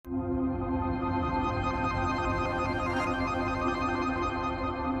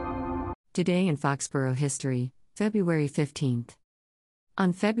Today in Foxborough History, February 15th.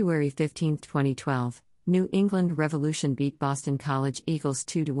 On February 15, 2012, New England Revolution beat Boston College Eagles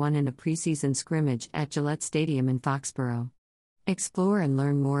 2-1 in a preseason scrimmage at Gillette Stadium in Foxborough. Explore and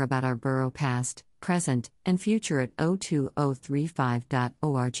learn more about our borough past, present, and future at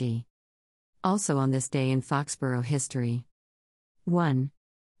 02035.org. Also on this day in Foxborough History. 1.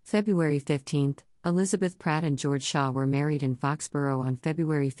 February 15th, Elizabeth Pratt and George Shaw were married in Foxborough on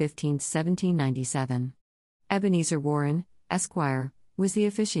February 15, 1797. Ebenezer Warren, Esquire, was the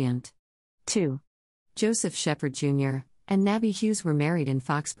officiant. 2. Joseph Shepard Jr. and Nabby Hughes were married in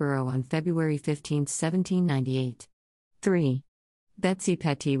Foxborough on February 15, 1798. 3. Betsy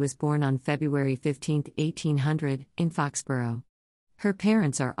Petty was born on February 15, 1800, in Foxborough. Her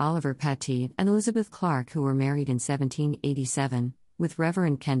parents are Oliver Petty and Elizabeth Clark, who were married in 1787, with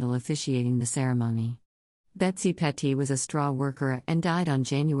Reverend Kendall officiating the ceremony. Betsy Petty was a straw worker and died on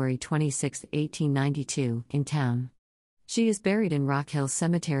January 26, 1892, in town. She is buried in Rock Hill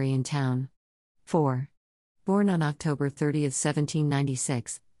Cemetery in town. 4. Born on October 30,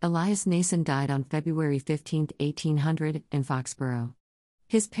 1796, Elias Nason died on February 15, 1800, in Foxborough.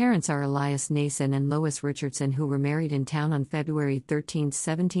 His parents are Elias Nason and Lois Richardson, who were married in town on February 13,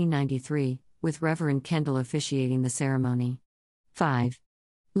 1793, with Reverend Kendall officiating the ceremony. 5.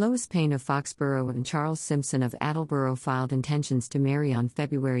 Lois Payne of Foxborough and Charles Simpson of Attleboro filed intentions to marry on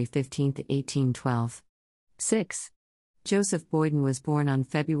February 15, 1812. 6. Joseph Boyden was born on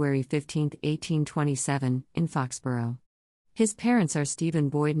February 15, 1827, in Foxborough. His parents are Stephen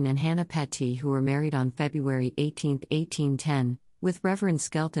Boyden and Hannah Petty, who were married on February 18, 1810, with Reverend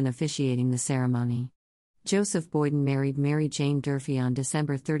Skelton officiating the ceremony. Joseph Boyden married Mary Jane Durfee on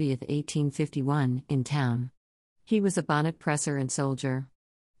December 30, 1851, in town. He was a bonnet presser and soldier.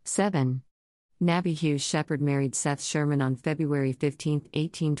 7. Nabby Hughes Shepard married Seth Sherman on February 15,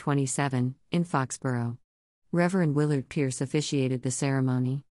 1827, in Foxborough. Reverend Willard Pierce officiated the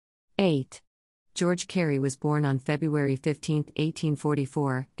ceremony. 8. George Carey was born on February 15,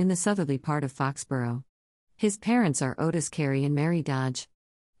 1844, in the southerly part of Foxborough. His parents are Otis Carey and Mary Dodge.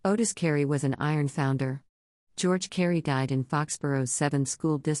 Otis Carey was an iron founder. George Carey died in Foxborough's 7th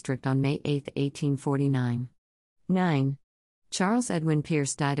School District on May 8, 1849. 9. Charles Edwin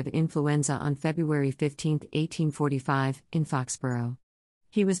Pierce died of influenza on February 15, 1845, in Foxborough.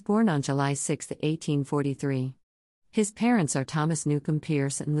 He was born on July 6, 1843. His parents are Thomas Newcomb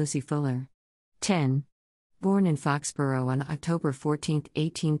Pierce and Lucy Fuller. 10. Born in Foxborough on October 14,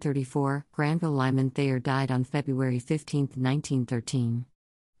 1834, Granville Lyman Thayer died on February 15, 1913.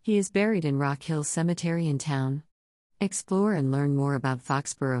 He is buried in Rock Hill Cemetery in town. Explore and learn more about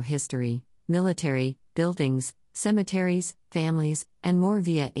Foxborough history, military, buildings, cemeteries, families, and more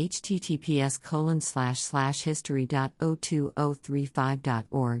via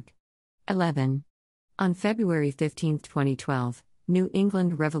https://history.02035.org. 11. On February 15, 2012, New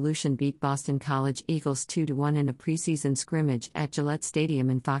England Revolution beat Boston College Eagles 2-1 in a preseason scrimmage at Gillette Stadium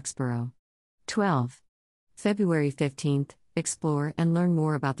in Foxborough. 12. February 15th, explore and learn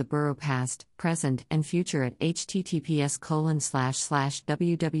more about the borough past, present, and future at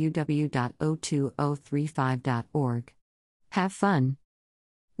https://www.02035.org. Have fun!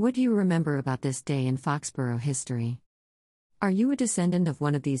 What do you remember about this day in Foxborough history? Are you a descendant of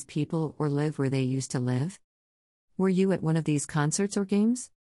one of these people or live where they used to live? Were you at one of these concerts or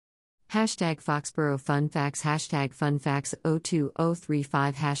games? #Foxborough Fun Facts #Fun Facts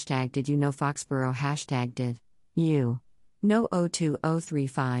 02035 Did you know Foxborough #Did you know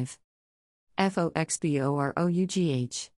 02035 FOXBOROUGH